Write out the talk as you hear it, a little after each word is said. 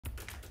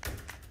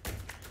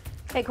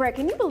Hey, Craig,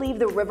 can you believe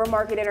the River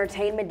Market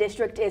Entertainment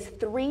District is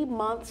 3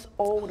 months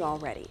old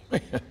already?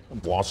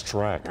 I've lost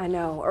track. I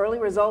know. Early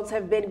results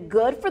have been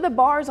good for the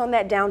bars on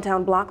that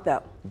downtown block,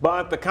 though.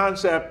 But the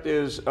concept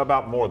is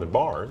about more than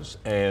bars,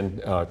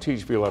 and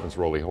THV11's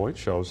Rolly Hoyt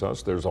shows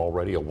us there's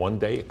already a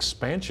one-day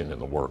expansion in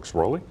the works.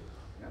 Rolly?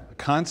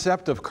 The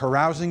concept of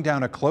carousing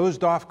down a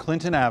closed-off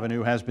Clinton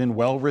Avenue has been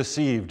well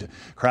received.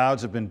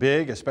 Crowds have been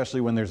big,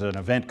 especially when there's an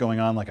event going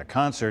on like a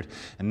concert.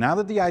 And now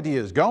that the idea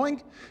is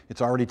going,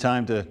 it's already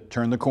time to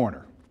turn the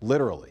corner,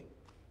 literally.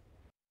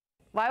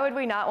 Why would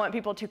we not want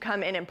people to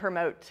come in and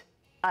promote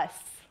us?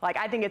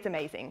 I think it's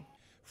amazing.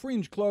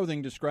 Fringe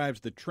Clothing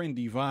describes the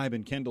trendy vibe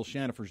in Kendall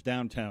Shanifer's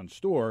downtown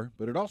store,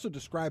 but it also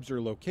describes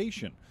her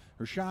location.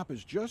 Her shop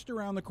is just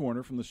around the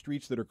corner from the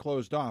streets that are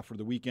closed off for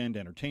the weekend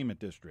entertainment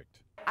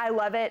district. I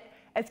love it.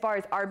 As far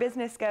as our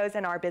business goes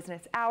and our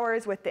business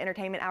hours, with the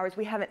entertainment hours,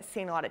 we haven't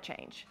seen a lot of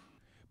change.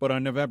 But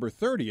on November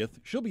 30th,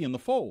 she'll be in the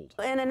fold.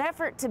 In an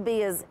effort to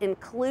be as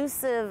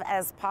inclusive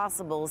as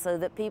possible so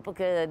that people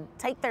could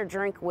take their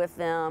drink with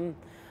them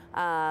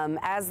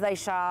as they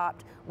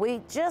shopped,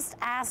 we just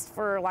asked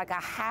for like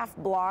a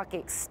half-block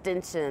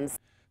extension.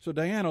 So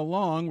Diana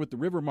Long with the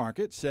River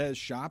Market says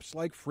shops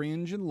like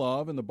Fringe and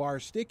Love and the bar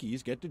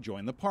Stickies get to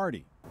join the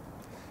party.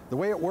 The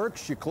way it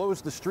works, you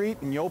close the street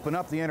and you open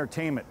up the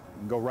entertainment. You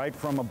can go right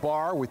from a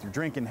bar with your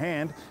drink in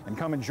hand and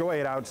come enjoy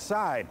it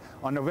outside.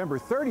 On November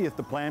 30th,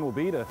 the plan will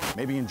be to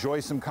maybe enjoy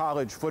some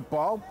college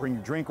football, bring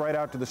your drink right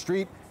out to the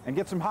street, and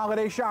get some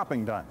holiday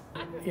shopping done.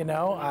 You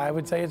know, I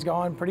would say it's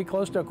gone pretty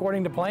close to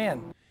according to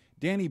plan.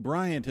 Danny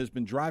Bryant has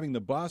been driving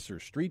the bus or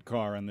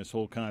streetcar on this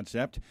whole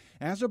concept.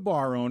 As a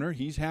bar owner,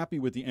 he's happy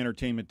with the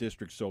entertainment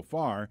district so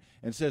far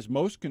and says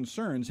most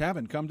concerns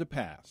haven't come to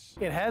pass.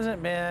 It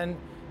hasn't been,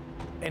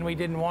 and we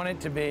didn't want it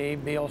to be,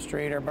 Beale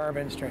Street or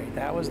Bourbon Street.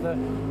 That was the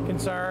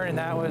concern, and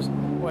that was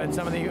what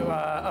some of the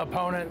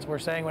opponents were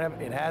saying.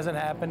 It hasn't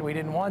happened. We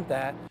didn't want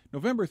that.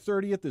 November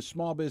 30th is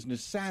Small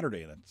Business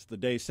Saturday. That's the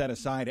day set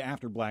aside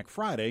after Black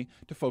Friday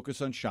to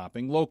focus on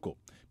shopping local.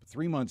 But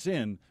 3 months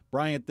in,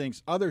 Bryant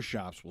thinks other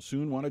shops will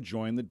soon want to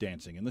join the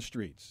dancing in the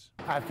streets.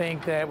 I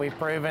think that we've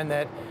proven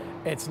that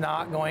it's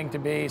not going to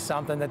be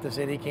something that the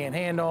city can't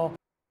handle.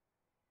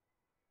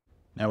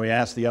 Now, we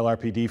asked the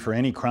LRPD for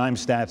any crime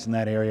stats in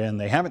that area, and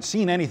they haven't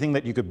seen anything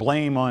that you could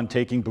blame on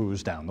taking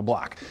booze down the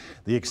block.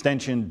 The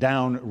extension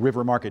down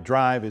River Market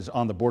Drive is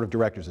on the Board of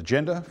Directors'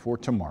 agenda for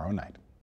tomorrow night.